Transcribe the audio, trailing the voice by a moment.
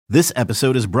This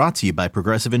episode is brought to you by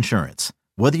Progressive Insurance.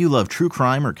 Whether you love true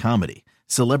crime or comedy,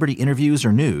 celebrity interviews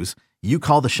or news, you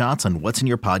call the shots on what's in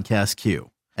your podcast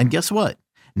queue. And guess what?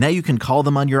 Now you can call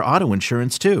them on your auto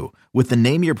insurance too with the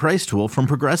Name Your Price tool from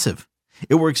Progressive.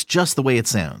 It works just the way it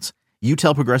sounds. You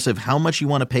tell Progressive how much you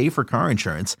want to pay for car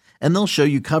insurance, and they'll show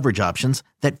you coverage options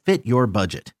that fit your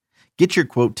budget. Get your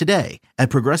quote today at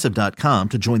Progressive.com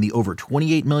to join the over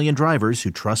 28 million drivers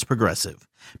who trust Progressive.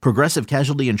 Progressive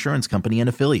Casualty Insurance Company and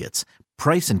Affiliates.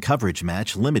 Price and coverage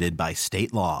match limited by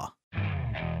state law.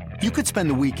 You could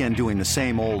spend the weekend doing the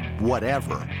same old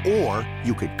whatever, or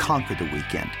you could conquer the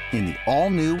weekend in the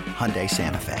all-new Hyundai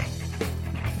Santa Fe.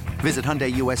 Visit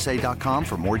HyundaiUSA.com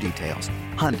for more details.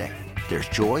 Hyundai, there's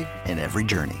joy in every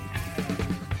journey.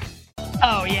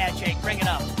 Oh, yeah, Jake, bring it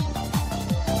up.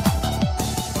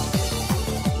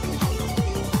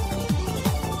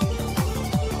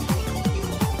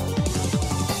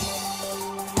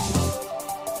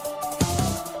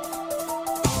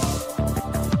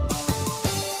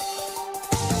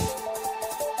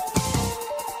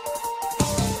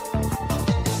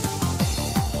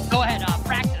 Go ahead,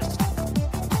 practice.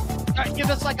 All right, give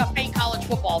us like a fake college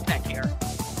football pick here.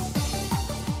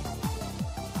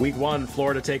 Week 1,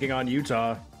 Florida taking on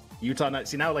Utah. Utah,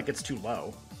 see now like it's too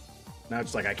low. Now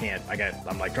it's like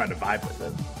I'm like trying to vibe with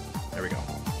it. There we go.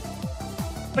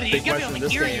 But you give me to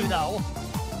hear you though.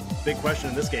 Big question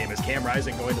in this game, is Cam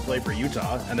Rising going to play for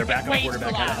Utah? And their backup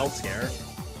quarterback had a health scare.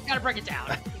 Gotta break it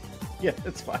down. Yeah,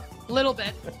 it's fine. A little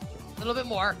bit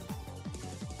more.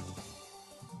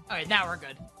 All right, now we're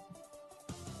good.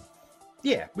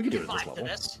 Yeah, we can do it at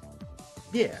this level.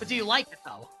 Yeah. But do you like it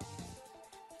though?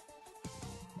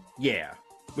 Yeah.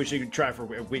 We should try for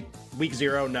week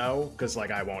 0, no, because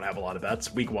like I won't have a lot of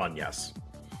bets. Week 1, yes.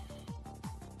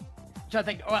 So I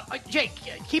think, Jake,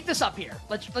 keep this up here.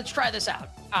 Let's try this out.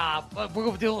 We're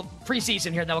going to do a little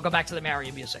preseason here, and then we'll go back to the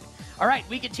Mario music. All right,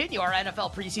 we continue our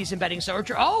NFL preseason betting search.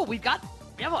 Oh, we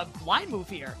have a line move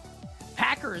here.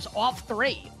 Packers off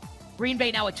 3. Green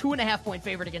Bay now a 2.5-point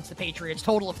favorite against the Patriots,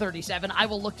 total of 37. I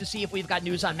will look to see if we've got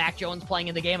news on Mac Jones playing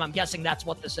in the game. I'm guessing that's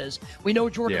what this is. We know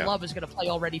Jordan Love is going to play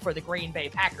already for the Green Bay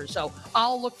Packers, so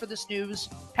I'll look for this news.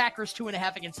 Packers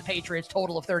 2.5 against the Patriots,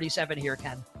 total of 37 here,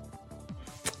 Ken.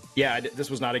 Yeah,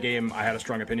 this was not a game I had a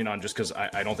strong opinion on just because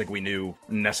I don't think we knew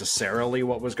necessarily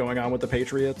what was going on with the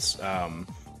Patriots.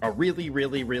 A really,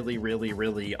 really, really, really,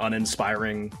 really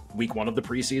uninspiring week 1 of the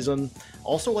preseason.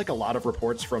 Also, like a lot of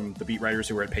reports from the beat writers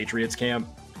who were at Patriots camp.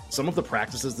 Some of the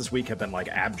practices this week have been like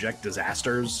abject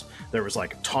disasters. There was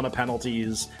like a ton of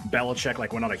penalties. Belichick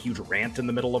like went on a huge rant in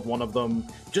the middle of one of them.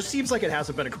 Just seems like it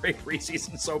hasn't been a great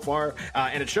preseason so far.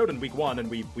 And it showed in week 1, and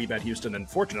we bet Houston, and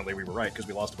fortunately we were right because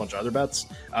we lost a bunch of other bets.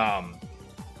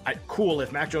 Cool,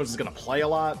 if Mac Jones is going to play a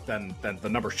lot, then the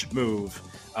numbers should move.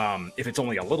 If it's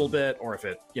only a little bit, or if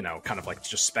it, kind of like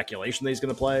just speculation that he's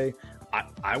going to play,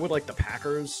 I would like the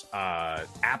Packers.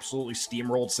 Absolutely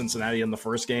steamrolled Cincinnati in the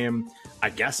first game. I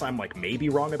guess I'm like maybe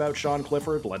wrong about Sean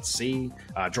Clifford. Let's see.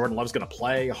 Jordan Love's going to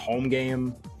play home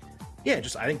game. Yeah,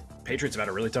 I think Patriots have had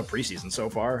a really tough preseason so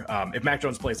far. If Mac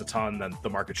Jones plays a ton, then the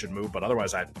market should move. But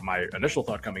otherwise, my initial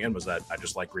thought coming in was that I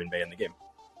just like Green Bay in the game.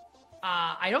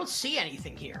 I don't see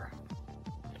anything here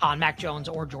on Mac Jones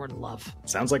or Jordan Love.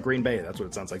 Sounds like Green Bay. That's what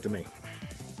it sounds like to me.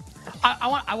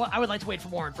 I would like to wait for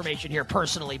more information here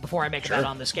personally before I make a bet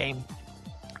on this game.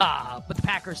 But the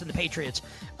Packers and the Patriots.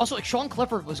 Also, like Sean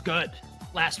Clifford was good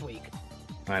last week.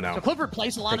 I know. So Clifford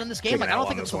plays a lot in this game. Like I don't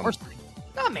think it's the worst thing.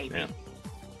 Maybe. Yeah.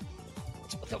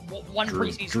 It's one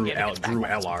preseason game. Drew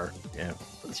LR. Yeah.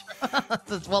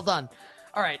 That's well done.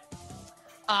 All right.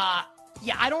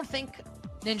 Yeah, I don't think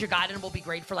Ninja Gaiden will be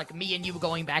great for like me and you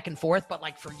going back and forth, but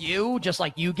like for you, just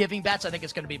like you giving bets, I think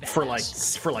it's going to be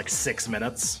badass. For like 6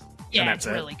 minutes. Yeah, and that's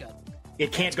it's really good.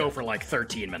 It can't go for like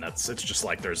 13 minutes. It's just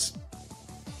like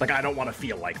I don't want to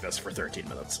feel like this for 13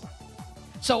 minutes.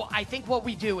 So I think what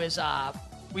we do is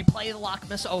we play the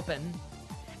Lockmas Open,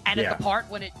 and at the part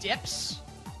when it dips,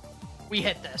 we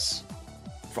hit this.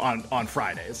 On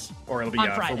Fridays, or it'll be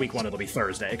for week 1. It'll be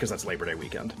Thursday because that's Labor Day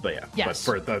weekend. But yes.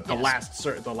 But for the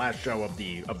last show of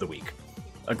the week,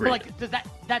 agreed. But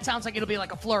like that sounds like it'll be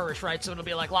like a flourish, right? So it'll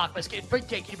be like Lockmas.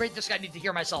 Jake, can you break this guy? I need to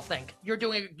hear myself think. You're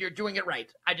doing it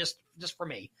right. I just for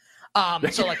me.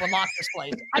 So like when Lockmas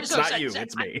plays, I just it's not you,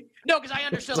 it's me. No, because I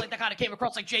understood like that kind of came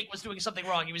across like Jake was doing something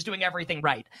wrong. He was doing everything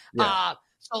right. Yeah.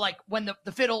 So like when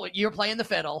the fiddle, you're playing the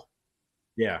fiddle.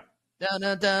 Yeah. And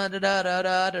then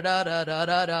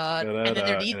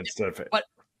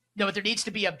there needs to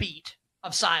be a beat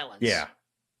of silence. Yeah.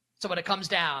 So when it comes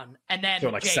down, and then so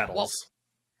it like Jake, settles.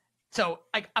 So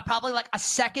probably like a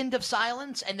second of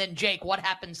silence, and then Jake, what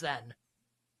happens then?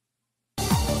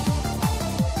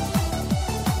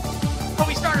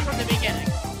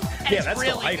 Yeah, that's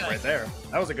really still hype good. right there.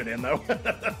 That was a good in, though.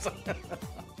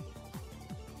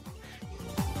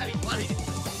 I mean, what?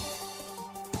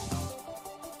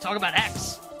 Talk about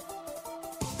X.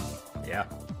 Yeah.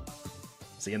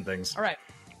 Seeing things. All right.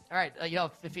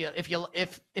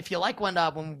 If you like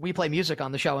when we play music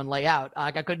on the show and lay out,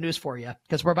 I got good news for you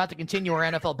because we're about to continue our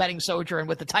NFL betting sojourn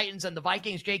with the Titans and the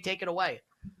Vikings. Jake, take it away.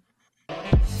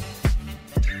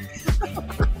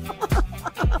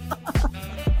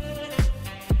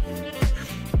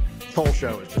 This whole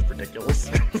show is just ridiculous.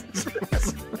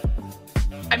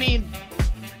 I mean,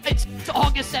 it's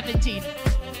August 17th.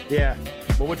 Yeah.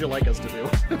 What would you like us to do?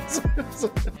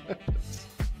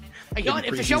 You know what,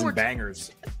 if the show were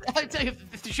bangers. I tell you,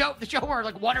 if the show were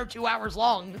like 1 or 2 hours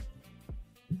long,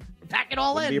 pack it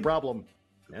all Wouldn't in. be a problem.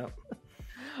 Yeah.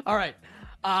 All right.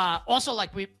 Also,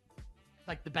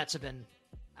 the bets have been.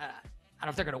 I don't know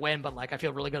if they're going to win, but I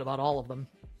feel really good about all of them.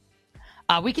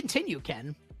 We continue,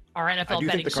 Ken. Our NFL I do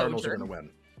betting think the Cardinals sojourn. are going to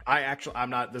win. I'm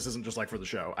not. This isn't just for the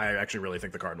show. I actually really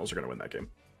think the Cardinals are going to win that game.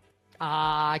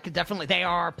 I could definitely. They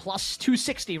are plus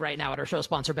 260 right now at our show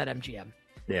sponsor BetMGM.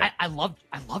 Yeah. I love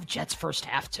Jets first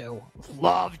half too.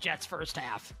 Love Jets first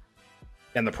half.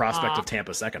 And the prospect of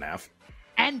Tampa second half.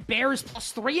 And Bears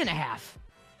plus 3.5.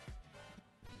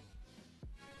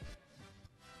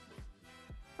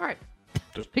 All right.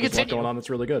 There's We a lot continue. going on that's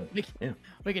really good.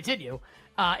 We continue.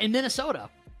 In Minnesota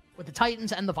with the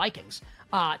Titans and the Vikings.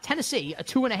 Tennessee, a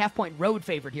 2.5-point road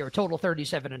favorite here, a total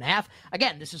 37.5.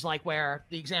 Again, this is like where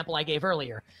the example I gave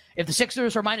earlier. If the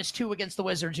Sixers are -2 against the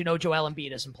Wizards, you know Joel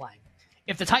Embiid isn't playing.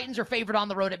 If the Titans are favored on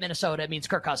the road at Minnesota, it means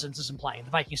Kirk Cousins isn't playing.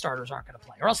 The Viking starters aren't going to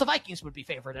play. Or else the Vikings would be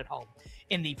favored at home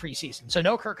in the preseason. So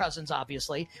no Kirk Cousins,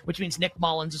 obviously, which means Nick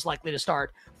Mullins is likely to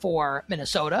start for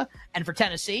Minnesota. And for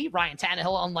Tennessee, Ryan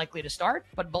Tannehill unlikely to start.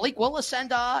 But Malik Willis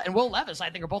and Will Levis, I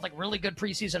think, are both really good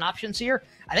preseason options here.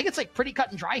 I think it's pretty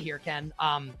cut and dry here, Ken.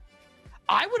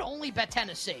 I would only bet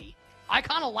Tennessee. I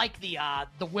kind of like the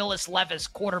Willis-Levis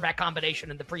quarterback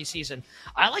combination in the preseason.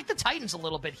 I like the Titans a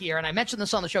little bit here, and I mentioned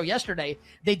this on the show yesterday.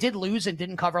 They did lose and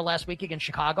didn't cover last week against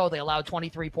Chicago. They allowed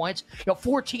 23 points.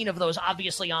 14 of those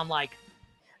obviously on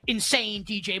insane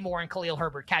DJ Moore and Khalil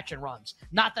Herbert catch and runs.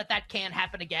 Not that can't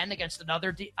happen again against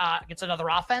another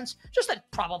offense. Just that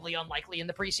probably unlikely in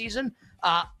the preseason.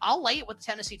 I'll lay it with the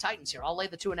Tennessee Titans here. I'll lay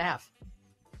the 2.5.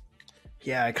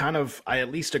 Yeah, I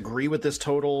at least agree with this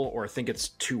total or think it's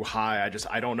too high.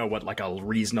 I don't know what a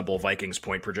reasonable Vikings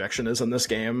point projection is in this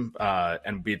game.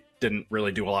 And we didn't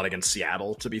really do a lot against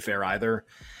Seattle, to be fair, either.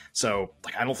 So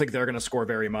I don't think they're going to score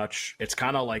very much. It's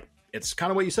kind of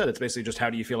what you said. It's basically just how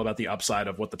do you feel about the upside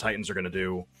of what the Titans are going to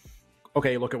do?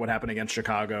 Okay, look at what happened against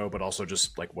Chicago, but also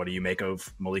just what do you make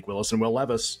of Malik Willis and Will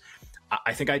Levis?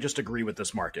 I think I just agree with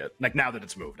this market. Now that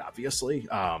it's moved, obviously,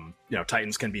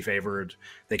 Titans can be favored.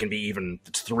 They can be even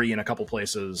 3 in a couple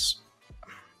places.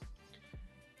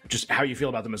 Just how you feel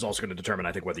about them is also going to determine,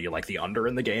 I think, whether you like the under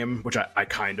in the game, which I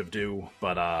kind of do.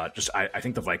 But I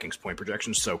think the Vikings point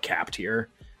projection is so capped here,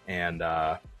 and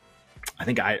I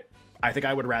think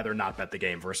I would rather not bet the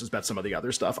game versus bet some of the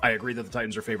other stuff. I agree that the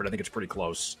Titans are favored. I think it's pretty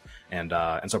close, and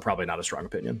so probably not a strong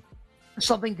opinion.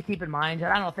 Something to keep in mind,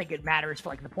 and I don't think it matters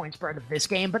for the point spread of this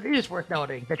game, but it is worth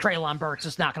noting that Treylon Burks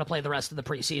is not going to play the rest of the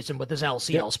preseason with his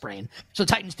LCL sprain. So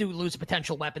Titans do lose a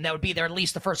potential weapon. That would be there at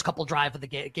least the first couple drive of the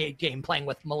game playing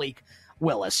with Malik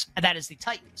Willis. And that is the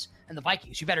Titans and the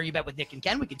Vikings. You bet with Nick and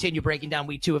Ken. We continue breaking down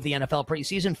week 2 of the NFL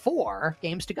preseason. 4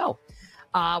 games to go.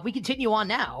 We continue on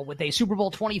now with a Super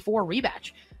Bowl 24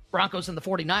 rematch. Broncos and the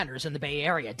 49ers in the Bay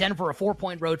Area. Denver, a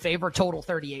 4-point road favorite, total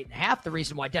 38.5. The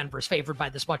reason why Denver is favored by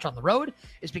this much on the road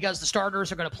is because the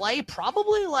starters are going to play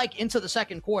probably into the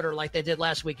second quarter like they did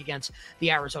last week against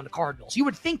the Arizona Cardinals. You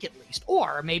would think at least.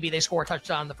 Or maybe they score a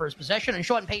touchdown in the first possession and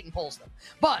Sean Payton pulls them.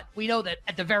 But we know that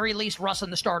at the very least, Russ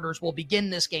and the starters will begin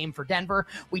this game for Denver.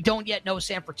 We don't yet know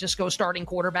San Francisco's starting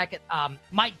quarterback.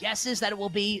 My guess is that it will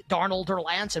be Darnold or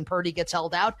Lance and Purdy gets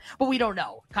held out, but we don't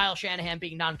know. Kyle Shanahan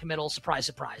being non-committal, surprise,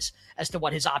 surprise, as to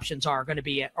what his options are going to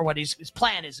be, or what his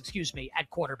plan is, at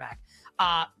quarterback.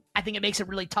 I think it makes it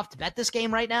really tough to bet this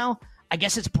game right now. I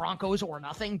guess it's Broncos or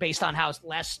nothing based on how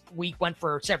last week went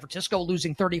for San Francisco,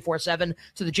 losing 34-7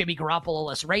 to the Jimmy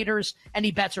Garoppolo-less Raiders.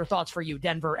 Any bets or thoughts for you,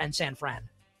 Denver and San Fran?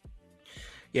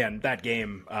 Yeah, in that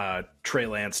game, Trey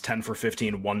Lance, 10 for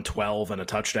 15, 112 and a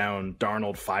touchdown.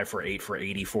 Darnold, 5 for 8 for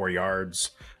 84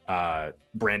 yards.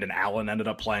 Brandon Allen ended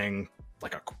up playing a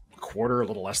quarter, a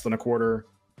little less than a quarter.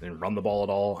 and run the ball at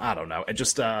all. I don't know. It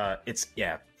just I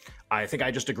think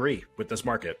I just agree with this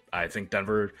market. I think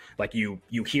Denver, like you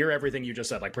hear everything you just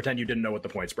said, like pretend you didn't know what the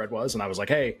point spread was. And I was like,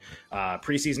 hey,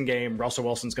 preseason game, Russell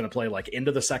Wilson's going to play like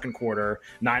into the second quarter.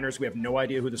 Niners, we have no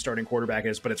idea who the starting quarterback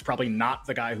is, but it's probably not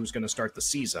the guy who's going to start the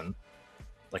season.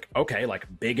 Like, okay, like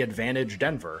big advantage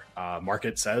Denver.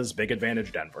 Market says big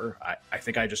advantage Denver. I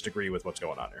think I just agree with what's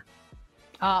going on here.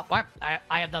 Well,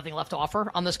 I have nothing left to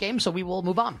offer on this game, so we will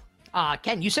move on.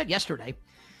 Ken, you said yesterday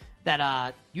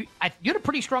that you had a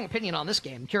pretty strong opinion on this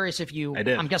game. Curious if you, I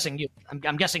did. I'm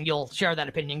guessing you'll share that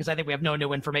opinion because I think we have no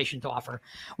new information to offer,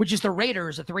 which is the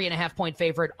Raiders, a 3.5-point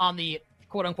favorite on the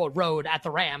quote unquote road at the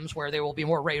Rams, where there will be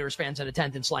more Raiders fans in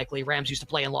attendance likely. Raiders used to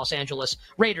play in Los Angeles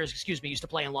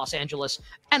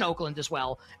and Oakland as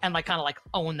well, and like kind of like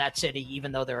own that city,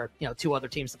 even though there are two other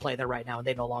teams that play there right now and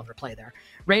they no longer play there.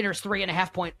 Raiders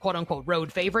 3.5-point quote unquote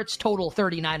road favorites, total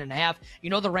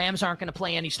 39.5. The Rams aren't going to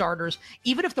play any starters.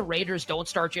 Even if the Raiders don't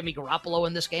start Jimmy Garoppolo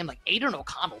in this game, like Aiden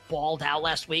O'Connell balled out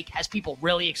last week, has people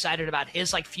really excited about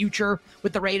his like future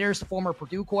with the Raiders, the former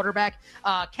Purdue quarterback.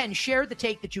 Ken, share the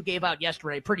take that you gave out yesterday,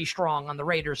 pretty strong on the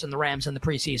Raiders and the Rams in the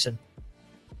preseason.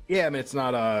 Yeah, I mean, it's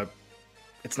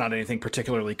not anything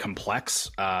particularly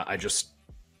complex. I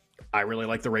really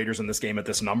like the Raiders in this game at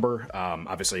this number.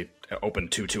 Obviously, opened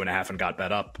 2.5 and got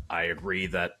bet up. I agree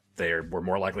that they were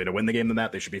more likely to win the game than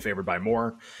that. They should be favored by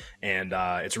more. And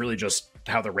it's really just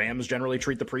how the Rams generally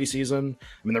treat the preseason.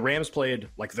 I mean, the Rams played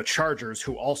like the Chargers,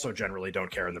 who also generally don't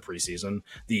care in the preseason.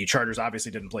 The Chargers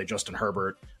obviously didn't play Justin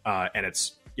Herbert, and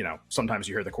it's, sometimes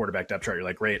you hear the quarterback depth chart, you're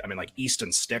like, great. I mean, like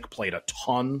Easton Stick played a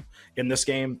ton in this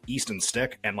game, Easton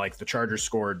Stick, and like the Chargers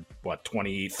scored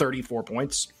 34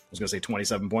 points. I was going to say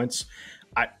 27 points.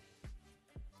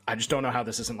 I just don't know how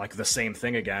this isn't like the same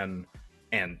thing again.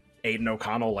 And Aiden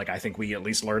O'Connell, like I think we at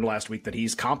least learned last week that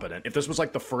he's competent. If this was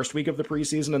like the first week of the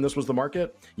preseason and this was the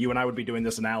market, you and I would be doing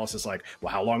this analysis like,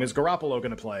 well, how long is Garoppolo going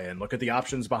to play? And look at the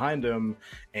options behind him.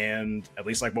 And at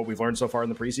least like what we've learned so far in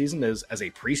the preseason is as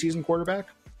a preseason quarterback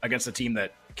against a team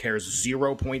that cares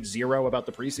 0.0 about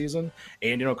the preseason,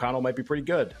 Aiden O'Connell might be pretty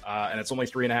good. And it's only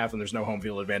 3.5 and there's no home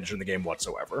field advantage in the game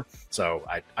whatsoever. So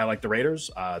I like the Raiders.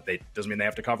 Doesn't mean they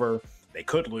have to cover. They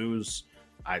could lose.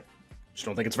 I just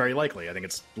don't think it's very likely. I think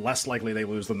it's less likely they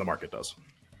lose than the market does.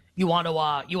 You want to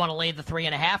lay the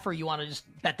 3.5, or you want to just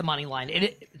bet the money line?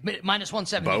 Minus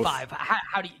 175.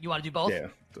 How do you want to do both?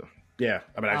 Yeah.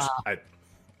 I mean,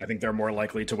 I think they're more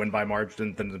likely to win by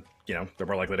margin than they're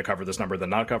more likely to cover this number than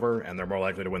not cover, and they're more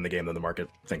likely to win the game than the market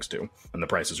thinks to, and the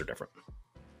prices are different.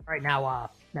 All right, now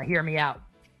hear me out.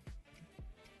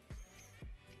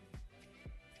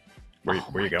 Where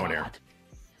are you going here?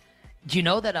 Do you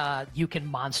know that you can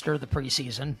monster the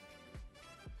preseason?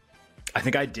 I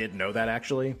think I did know that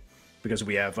actually, because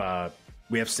we have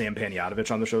Sam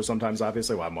Panayotovich on the show sometimes.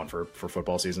 Obviously, well, I'm on for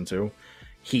football season too.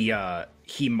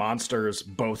 He monsters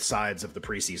both sides of the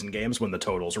preseason games when the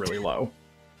total's really low,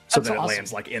 so that it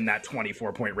lands like in that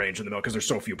 24-point range in the middle because there's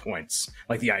so few points.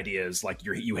 Like the idea is like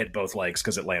you hit both legs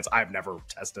because it lands. I've never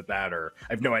tested that, or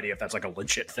I have no idea if that's like a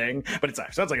legit thing, but it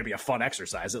sounds like it'd be a fun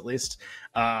exercise at least.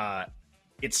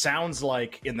 It sounds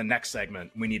like in the next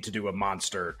segment we need to do a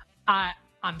monster. I'm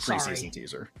preseason sorry.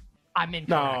 Teaser. I'm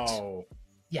incorrect. No.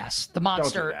 Yes, the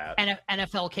monster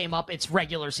NFL came up. It's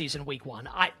regular season week 1.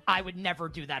 I would never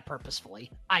do that purposefully.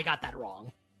 I got that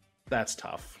wrong. That's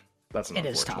tough. That's an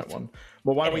unfortunate tough one.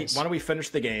 Well, why don't we finish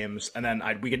the games and then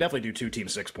we could definitely do 2 team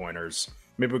 6-pointers.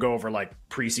 Maybe we'll go over like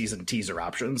preseason teaser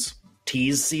options.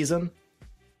 Tease season.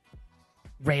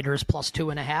 Raiders plus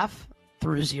 2.5.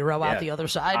 Through 0 out the other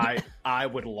side. I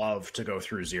would love to go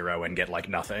through 0 and get like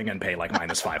nothing and pay like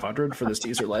minus 500 for this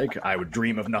teaser leg. I would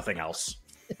dream of nothing else.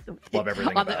 Love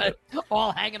everything about it.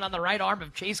 All hanging on the right arm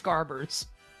of Chase Garbers.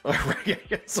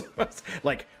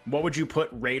 Like, what would you put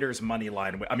Raiders money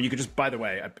line with? I mean, you could just, by the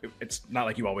way, it's not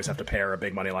like you always have to pair a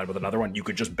big money line with another one. You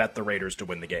could just bet the Raiders to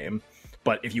win the game.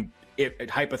 But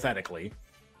hypothetically,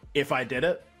 if I did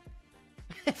it,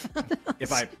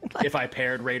 if I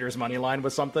paired Raiders money line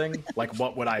with something, like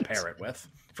what would I pair it with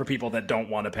for people that don't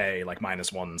want to pay like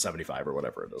minus 175 or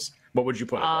whatever it is? What would you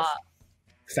put it with?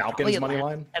 Falcons money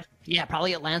line? Yeah,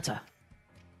 probably Atlanta.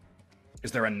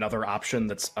 Is there another option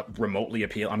that's remotely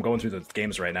appealing? I'm going through the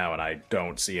games right now and I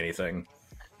don't see anything.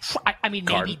 I mean,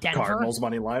 maybe Denver. Cardinals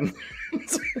money line.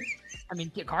 I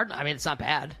mean, it's not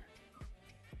bad.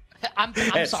 I'm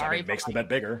sorry. It makes the bet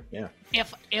bigger. Yeah.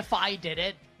 If I did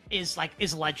it,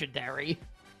 is legendary.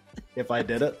 If I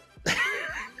did it.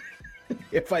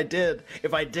 If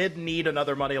I did need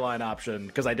another money line option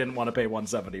because I didn't want to pay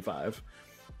 175,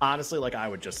 honestly, like I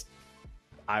would just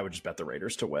bet the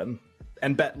Raiders to win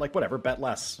and bet like whatever, bet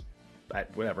less.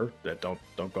 whatever.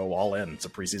 Don't go all in. It's a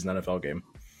preseason NFL game.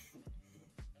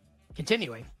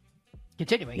 Continuing.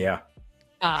 Yeah.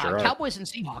 Sure Cowboys and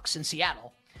Seahawks in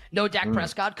Seattle. No Dak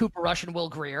Prescott, Cooper Rush, and Will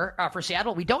Greer for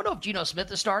Seattle. We don't know if Geno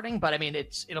Smith is starting, but I mean,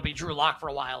 it'll be Drew Lock for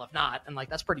a while if not, and like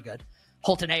that's pretty good.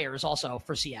 Holton Ayers also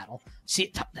for Seattle.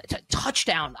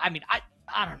 Touchdown. I mean,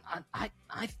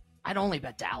 I'd only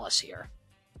bet Dallas here.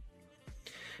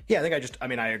 Yeah,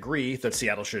 I agree that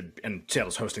Seattle should, and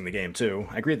Seattle's hosting the game too.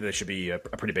 I agree that they should be a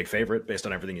pretty big favorite based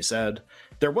on everything you said.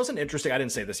 There was an interesting, I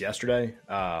didn't say this yesterday.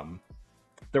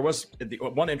 There was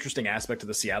one interesting aspect to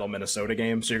the Seattle-Minnesota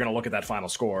game. So you're going to look at that final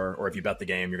score, or if you bet the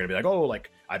game, you're going to be like, oh, like,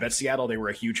 I bet Seattle, they were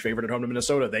a huge favorite at home to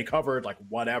Minnesota. They covered, like,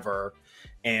 whatever.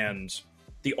 And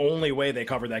the only way they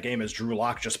covered that game is Drew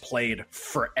Lock just played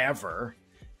forever.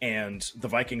 And the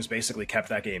Vikings basically kept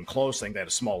that game close. I think they had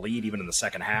a small lead even in the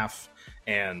second half.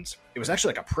 And it was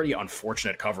actually like a pretty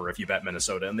unfortunate cover if you bet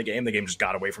Minnesota in the game. The game just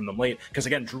got away from them late. Because,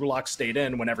 again, Drew Lock stayed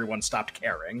in when everyone stopped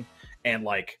caring. And,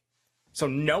 like, so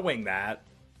knowing that,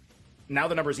 now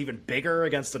the number is even bigger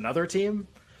against another team.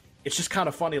 It's just kind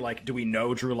of funny. Like, do we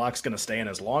know Drew Lock's going to stay in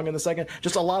as long in the second?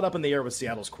 Just a lot up in the air with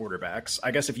Seattle's quarterbacks. I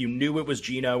guess if you knew it was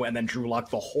Geno and then Drew Lock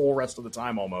the whole rest of the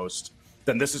time almost,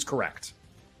 then this is correct.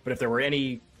 But if there were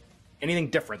anything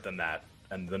different than that,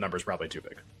 and the number's probably too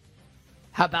big.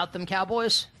 How about them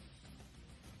Cowboys?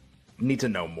 Need to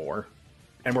know more.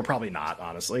 And we're probably not,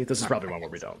 honestly. This is probably one where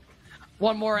we don't.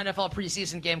 One more NFL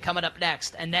preseason game coming up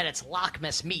next, and then it's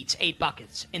Lockmas meets 8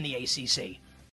 buckets in the ACC.